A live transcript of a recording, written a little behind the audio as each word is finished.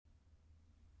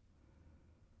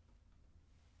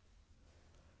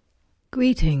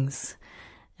Greetings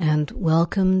and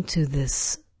welcome to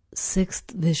this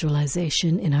 6th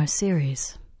visualization in our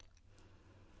series.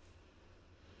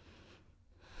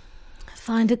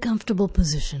 Find a comfortable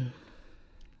position.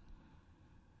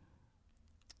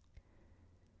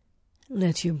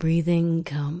 Let your breathing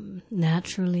come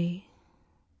naturally,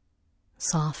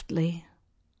 softly.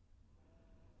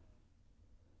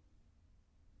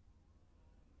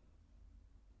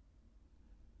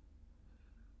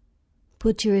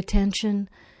 Put your attention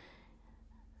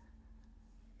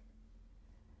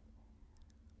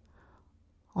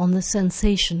on the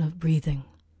sensation of breathing,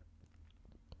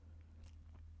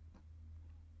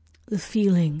 the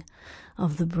feeling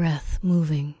of the breath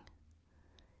moving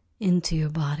into your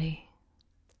body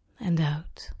and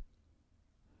out.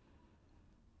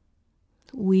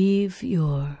 Weave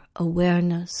your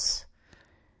awareness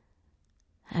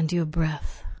and your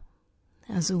breath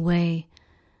as a way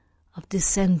of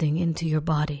descending into your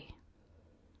body.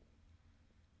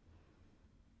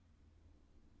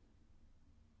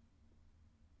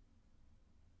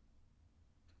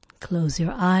 Close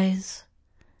your eyes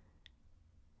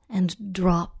and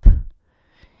drop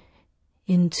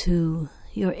into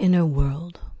your inner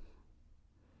world,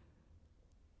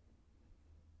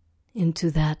 into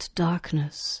that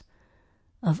darkness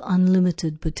of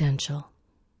unlimited potential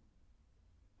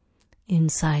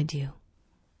inside you.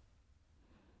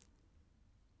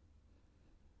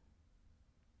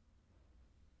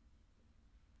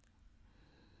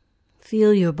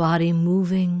 Feel your body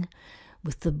moving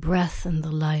with the breath and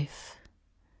the life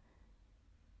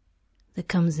that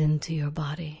comes into your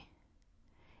body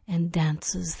and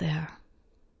dances there.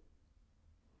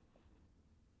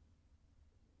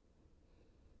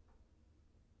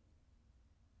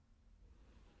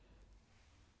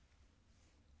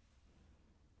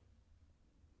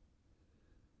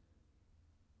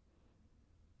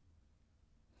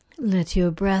 Let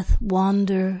your breath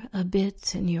wander a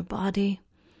bit in your body,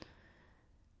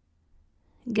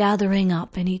 gathering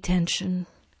up any tension,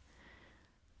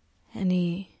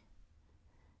 any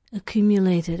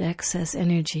accumulated excess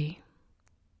energy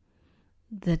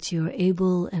that you're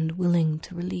able and willing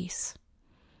to release,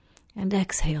 and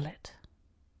exhale it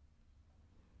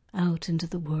out into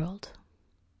the world.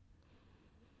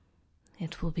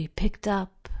 It will be picked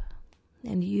up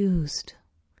and used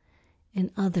in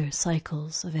other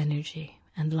cycles of energy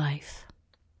and life.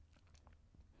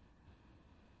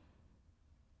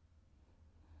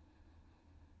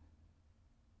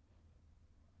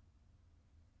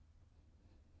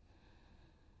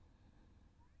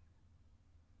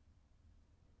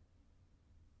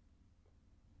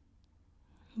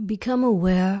 Become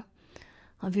aware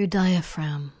of your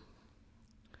diaphragm.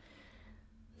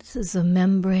 This is a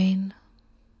membrane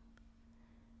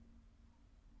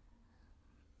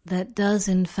that does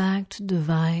in fact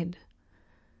divide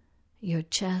your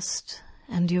chest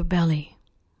and your belly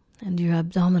and your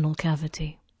abdominal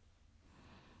cavity.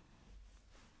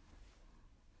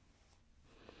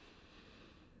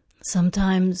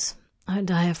 Sometimes our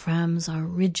diaphragms are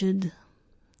rigid,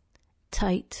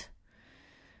 tight,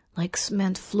 like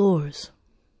cement floors,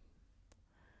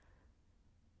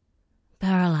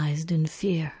 paralyzed in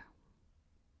fear.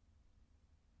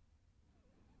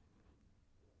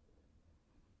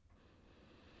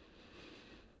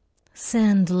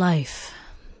 Send life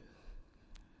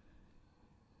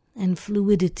and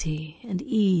fluidity and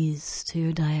ease to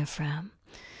your diaphragm.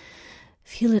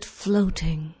 Feel it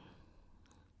floating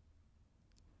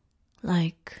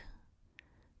like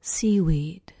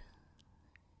seaweed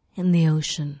in the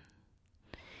ocean,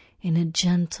 in a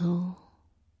gentle,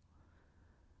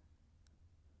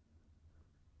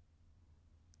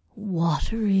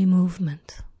 watery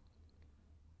movement.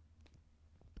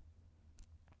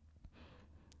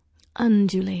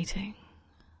 Undulating,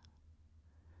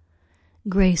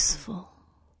 graceful,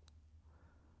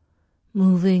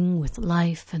 moving with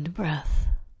life and breath.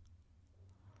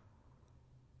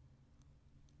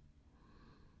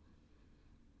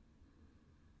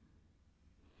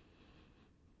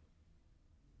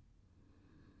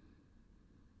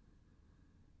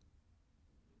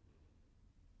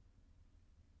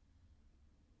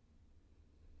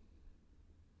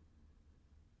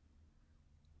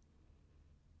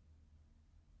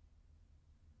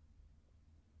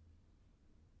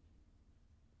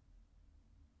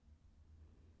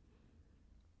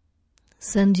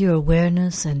 Send your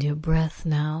awareness and your breath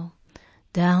now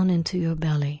down into your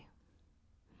belly,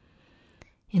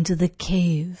 into the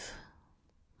cave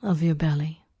of your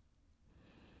belly.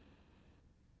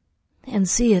 And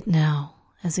see it now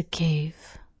as a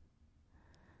cave.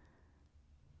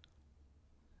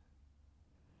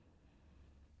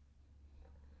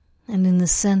 And in the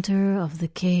center of the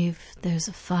cave, there's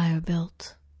a fire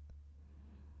built.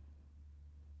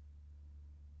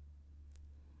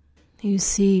 You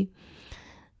see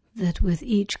that with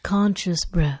each conscious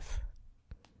breath,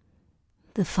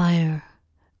 the fire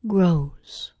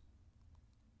grows.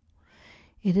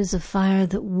 It is a fire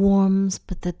that warms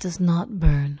but that does not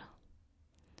burn,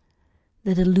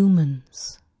 that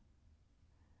illumines,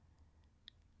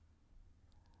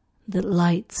 that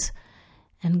lights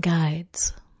and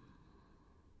guides.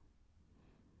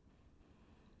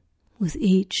 With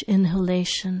each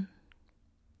inhalation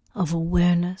of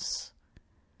awareness,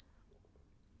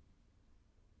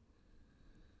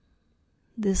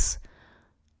 this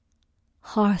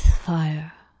hearth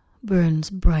fire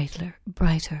burns brighter.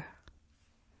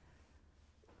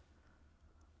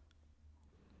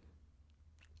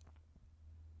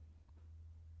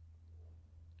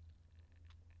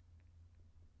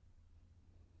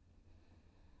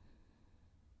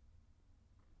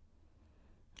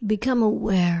 Become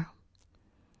aware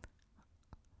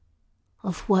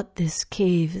of what this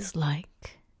cave is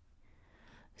like.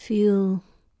 Feel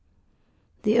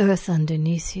the earth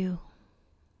underneath you,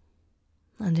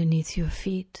 underneath your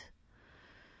feet.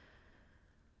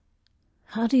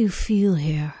 How do you feel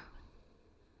here?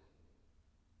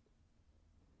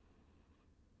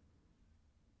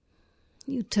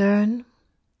 You turn,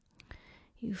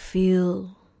 you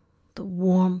feel the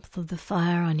warmth of the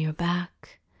fire on your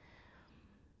back,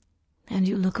 and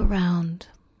you look around.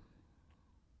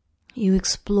 You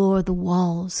explore the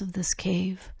walls of this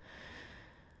cave.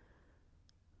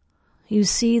 You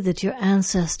see that your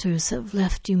ancestors have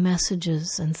left you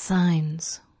messages and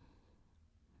signs.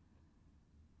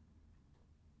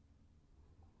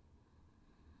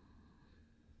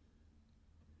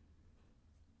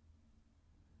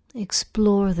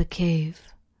 Explore the cave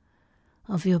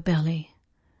of your belly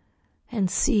and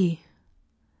see,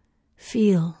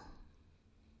 feel,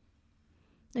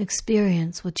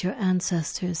 experience what your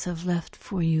ancestors have left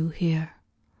for you here.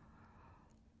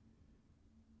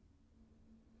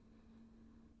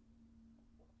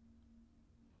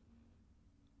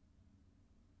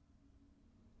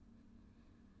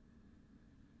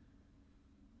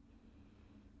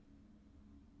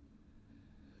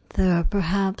 There are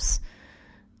perhaps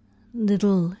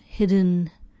little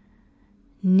hidden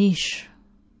niche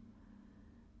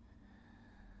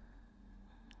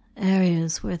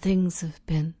areas where things have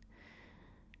been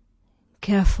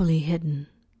carefully hidden.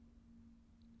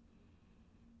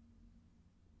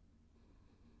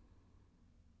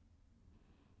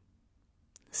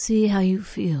 See how you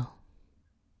feel.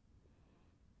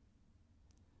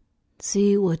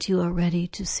 See what you are ready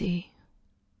to see.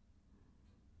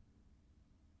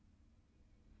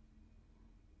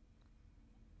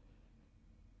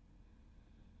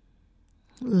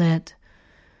 Let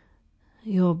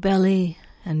your belly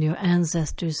and your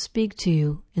ancestors speak to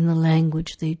you in the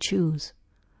language they choose.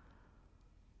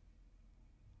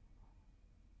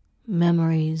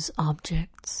 Memories,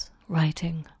 objects,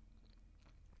 writing,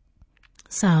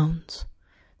 sounds,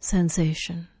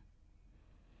 sensation.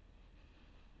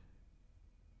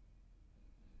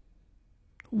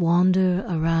 Wander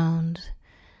around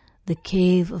the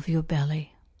cave of your belly.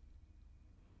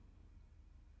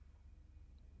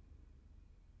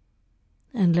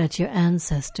 And let your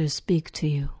ancestors speak to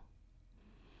you.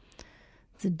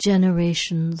 The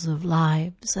generations of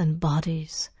lives and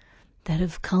bodies that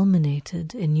have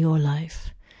culminated in your life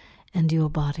and your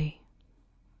body.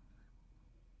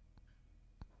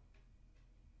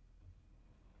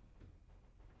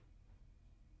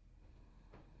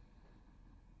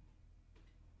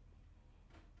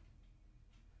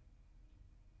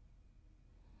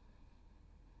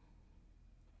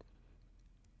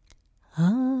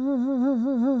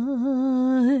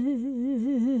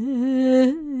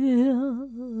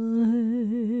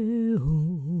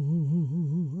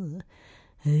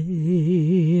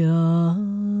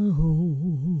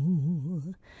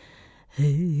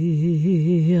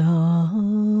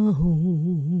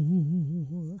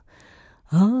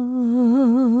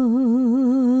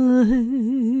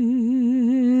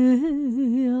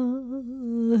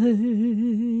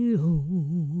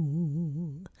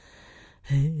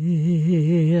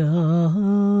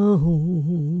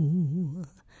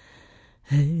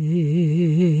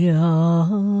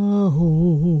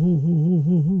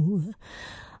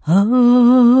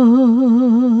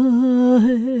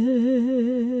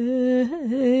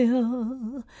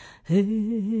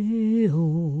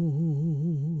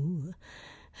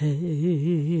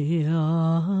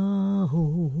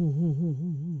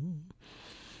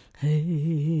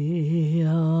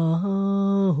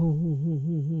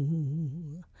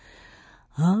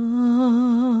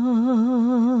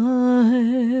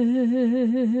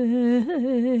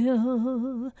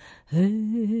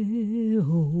 hey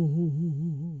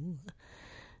ho,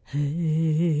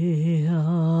 hey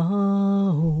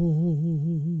ah ho,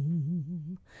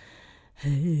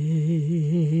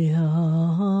 hey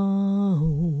ah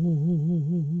ho,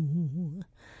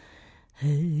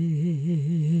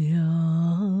 hey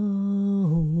ah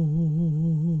ho.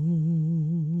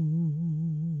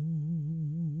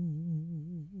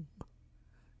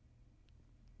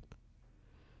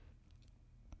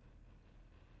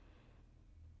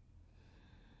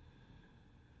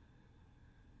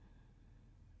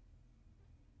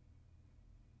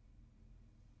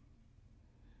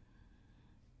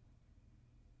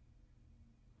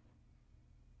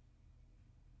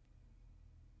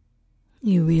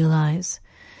 You realize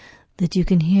that you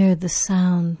can hear the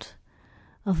sound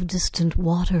of distant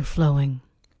water flowing,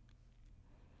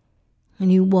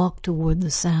 and you walk toward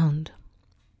the sound.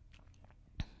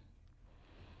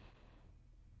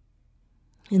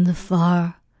 In the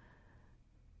far,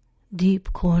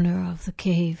 deep corner of the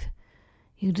cave,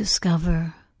 you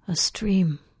discover a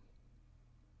stream,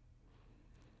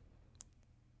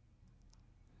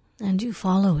 and you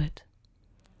follow it.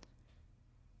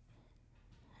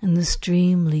 And the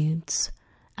stream leads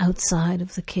outside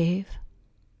of the cave.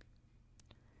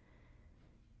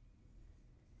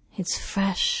 It's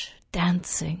fresh,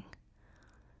 dancing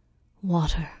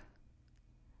water.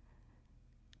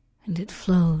 And it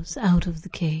flows out of the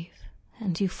cave,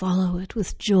 and you follow it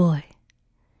with joy.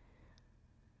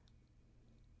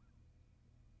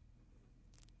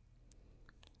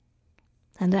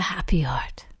 And a happy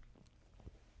heart.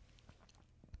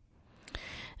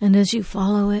 And as you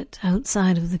follow it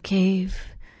outside of the cave,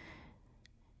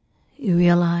 you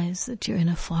realize that you're in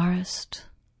a forest.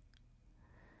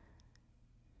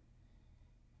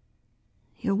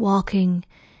 You're walking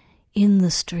in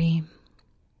the stream,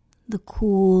 the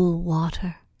cool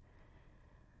water,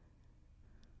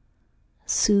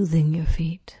 soothing your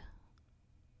feet.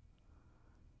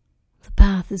 The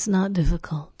path is not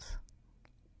difficult.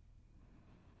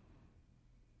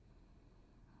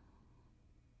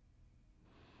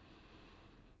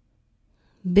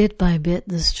 Bit by bit,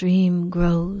 the stream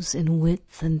grows in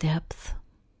width and depth.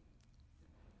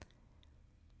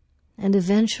 And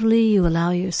eventually you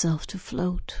allow yourself to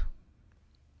float.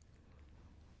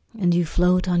 And you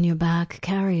float on your back,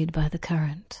 carried by the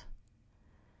current,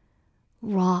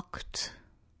 rocked,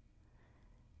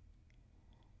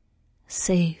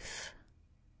 safe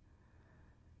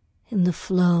in the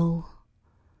flow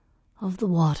of the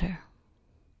water.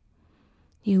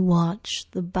 You watch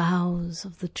the boughs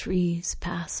of the trees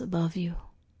pass above you.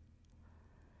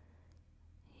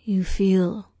 You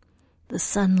feel the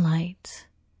sunlight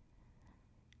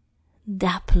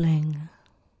dappling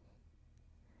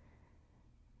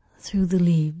through the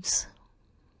leaves.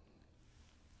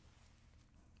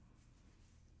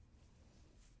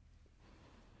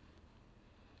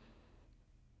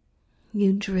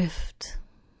 You drift,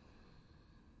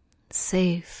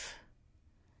 safe,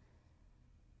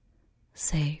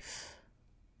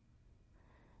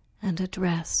 and at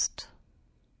rest.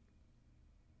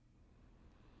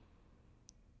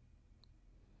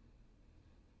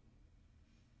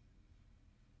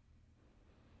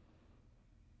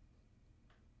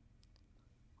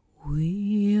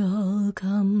 We all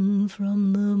come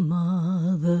from the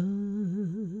mother,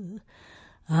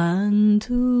 and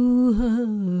to her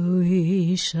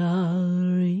we shall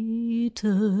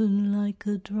return like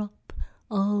a drop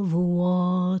of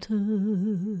water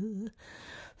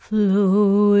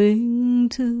flowing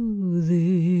to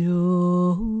the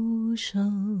ocean.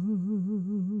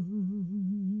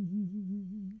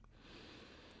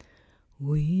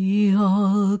 We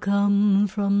all come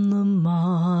from the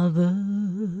mother,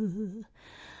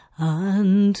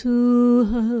 and to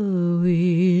her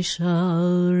we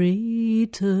shall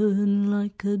return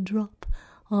like a drop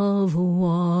of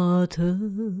water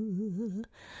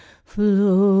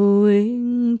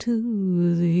flowing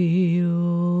to the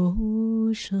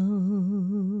ocean.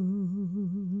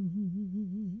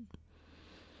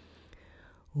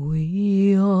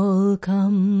 We all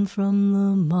come from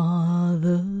the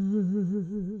mother,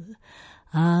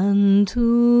 and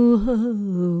to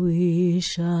her we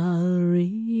shall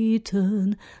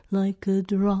return like a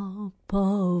drop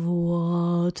of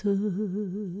water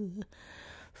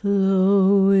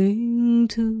flowing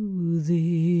to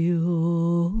the ocean.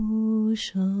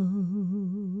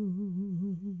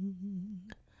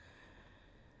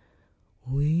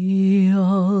 We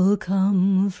all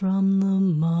come from the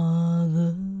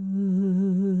mother.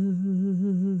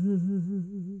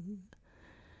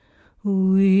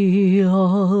 We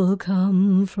all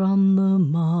come from the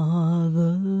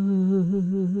mother.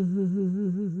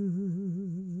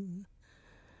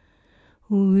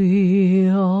 We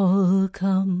all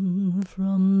come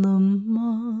from the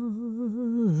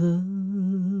mother.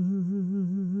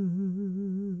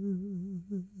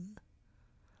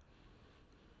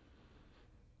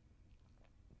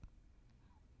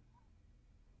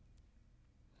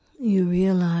 You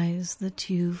realize that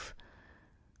you've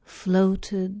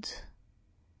floated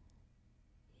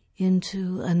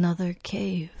into another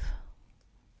cave.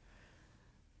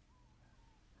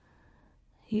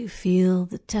 You feel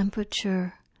the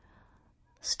temperature,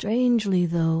 strangely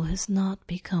though, has not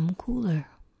become cooler.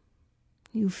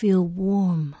 You feel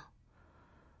warm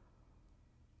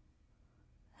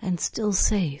and still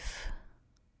safe.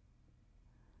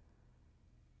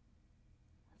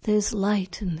 There's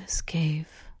light in this cave.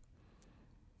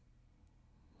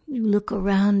 You look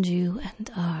around you and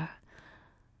are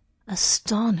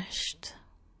astonished.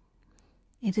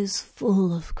 It is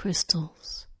full of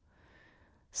crystals,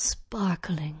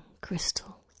 sparkling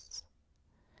crystals.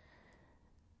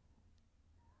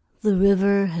 The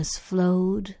river has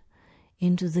flowed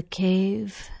into the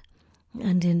cave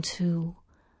and into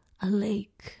a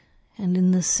lake, and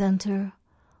in the center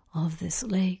of this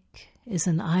lake is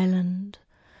an island,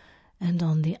 and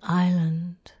on the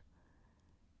island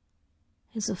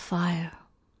is a fire.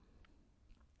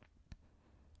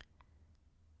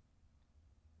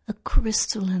 A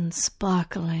crystalline,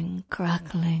 sparkling,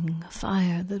 crackling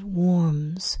fire that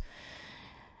warms,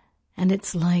 and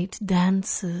its light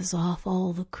dances off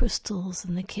all the crystals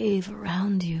in the cave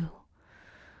around you.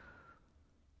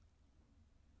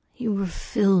 You were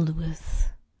filled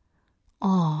with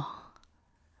awe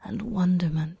and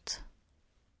wonderment.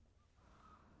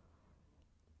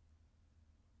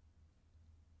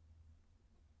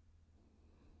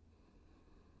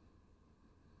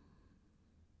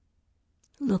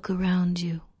 Look around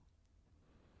you.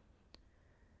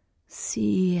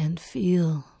 See and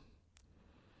feel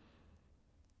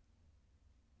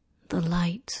the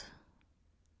light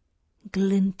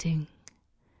glinting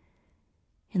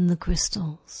in the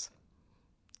crystals,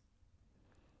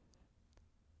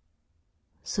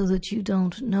 so that you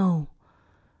don't know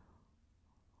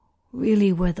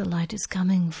really where the light is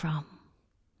coming from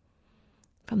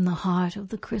the heart of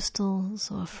the crystals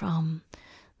or from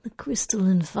the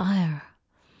crystalline fire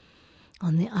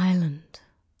on the island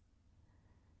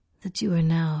that you are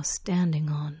now standing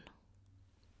on.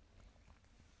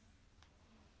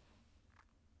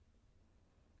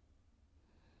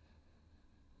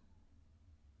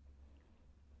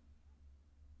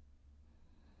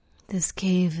 This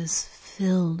cave is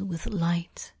filled with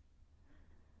light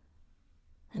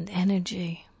and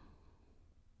energy,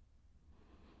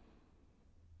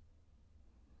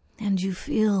 and you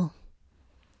feel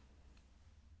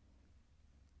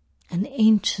an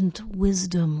ancient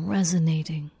wisdom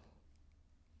resonating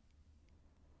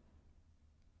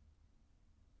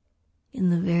in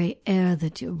the very air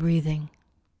that you're breathing.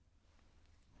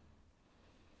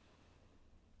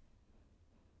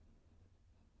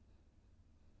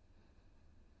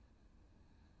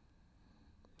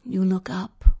 You look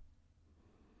up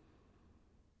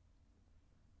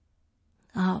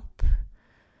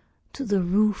to the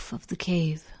roof of the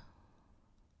cave,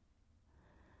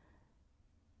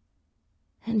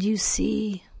 and you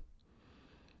see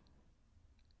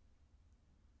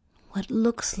what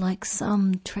looks like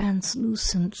some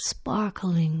translucent,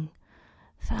 sparkling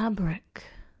fabric.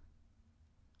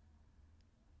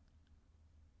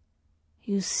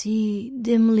 You see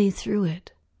dimly through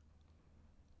it,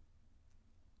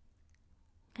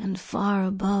 and far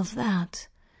above that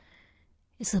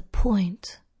is a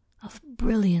point of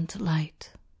brilliant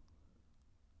light.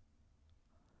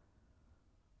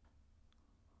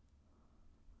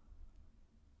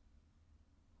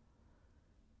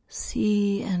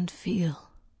 See and feel.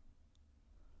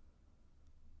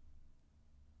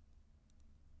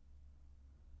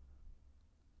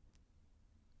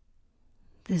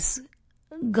 This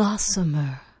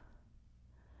gossamer,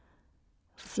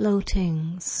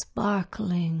 floating,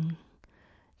 sparkling,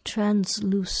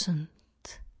 translucent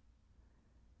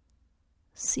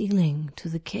ceiling to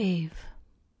the cave,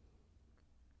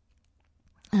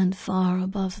 and far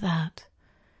above that,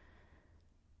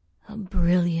 a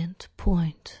brilliant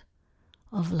point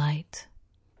of light.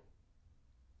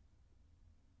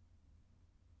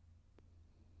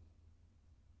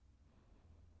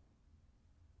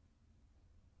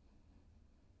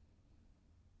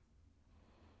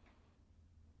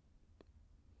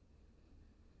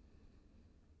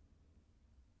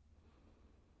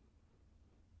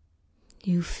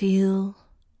 You feel,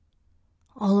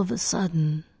 all of a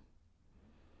sudden,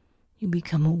 you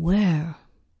become aware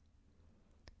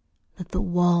that the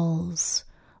walls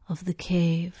of the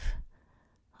cave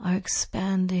are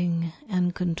expanding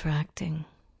and contracting.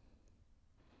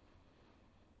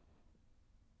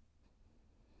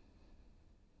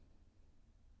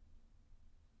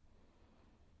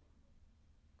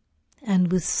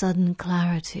 And with sudden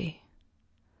clarity,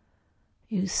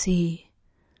 you see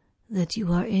that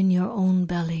you are in your own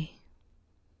belly.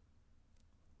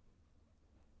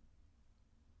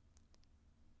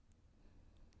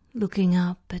 Looking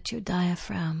up at your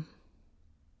diaphragm.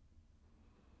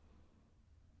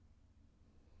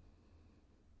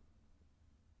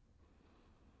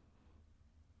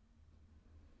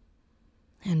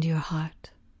 And your heart.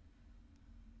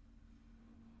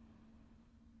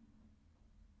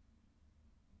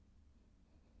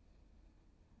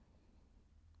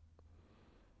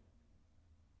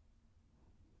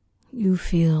 You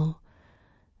feel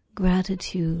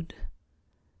gratitude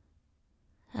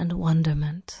and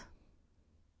wonderment,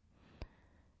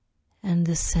 and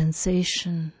this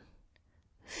sensation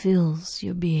fills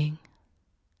your being.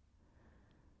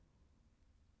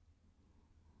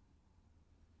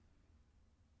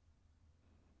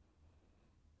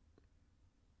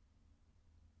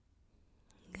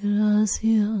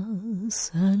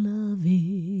 Gracias a la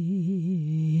vida,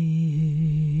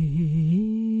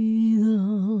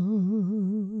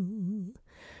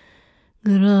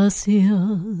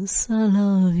 gracias a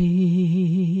la vida,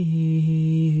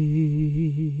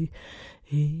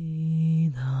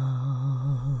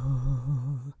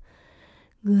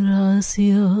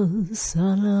 gracias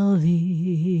a la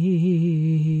vida.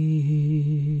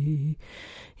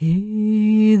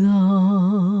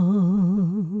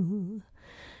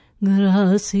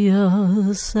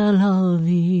 Gracias a la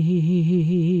vida.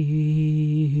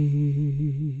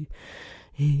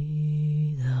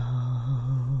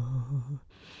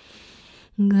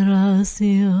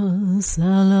 Gracias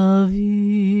a la vida.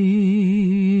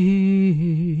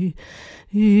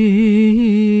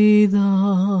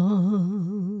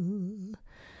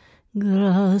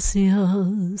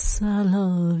 Gracias a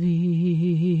la vida.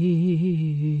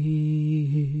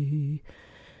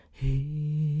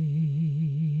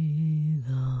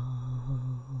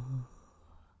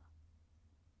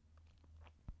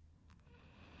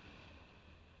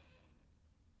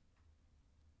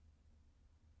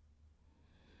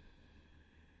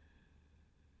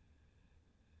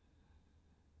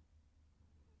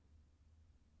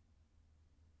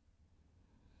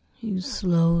 You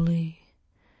slowly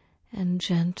and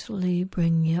gently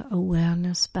bring your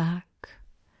awareness back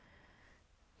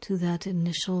to that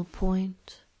initial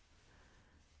point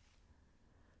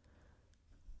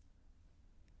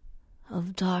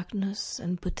of darkness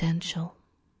and potential.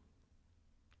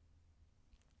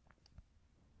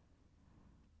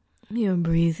 You're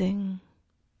breathing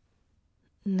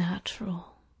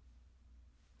natural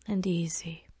and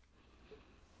easy.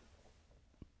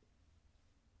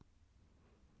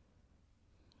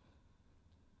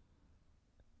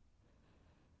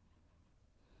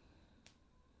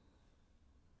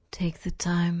 Take the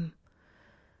time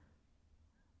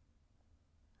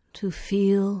to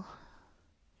feel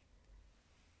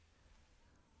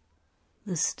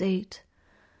the state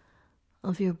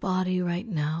of your body right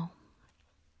now,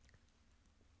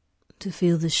 to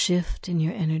feel the shift in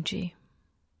your energy.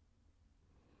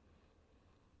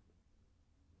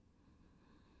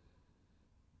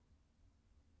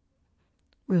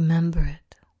 Remember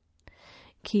it.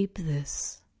 Keep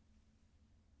this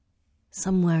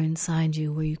somewhere inside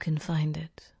you where you can find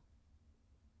it.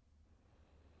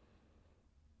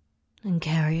 And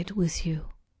carry it with you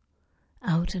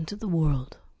out into the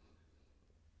world.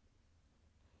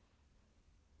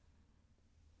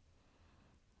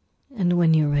 And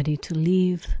when you're ready to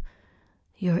leave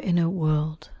your inner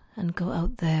world and go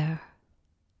out there,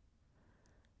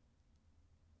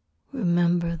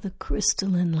 remember the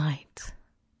crystalline light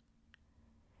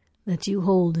that you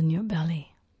hold in your belly,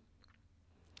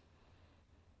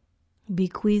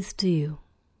 bequeathed to you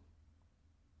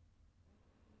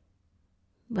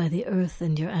by the earth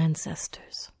and your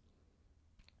ancestors.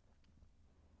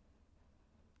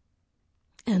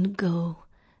 And go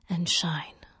and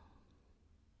shine.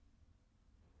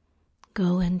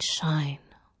 Go and shine.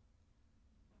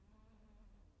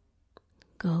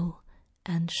 Go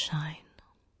and shine.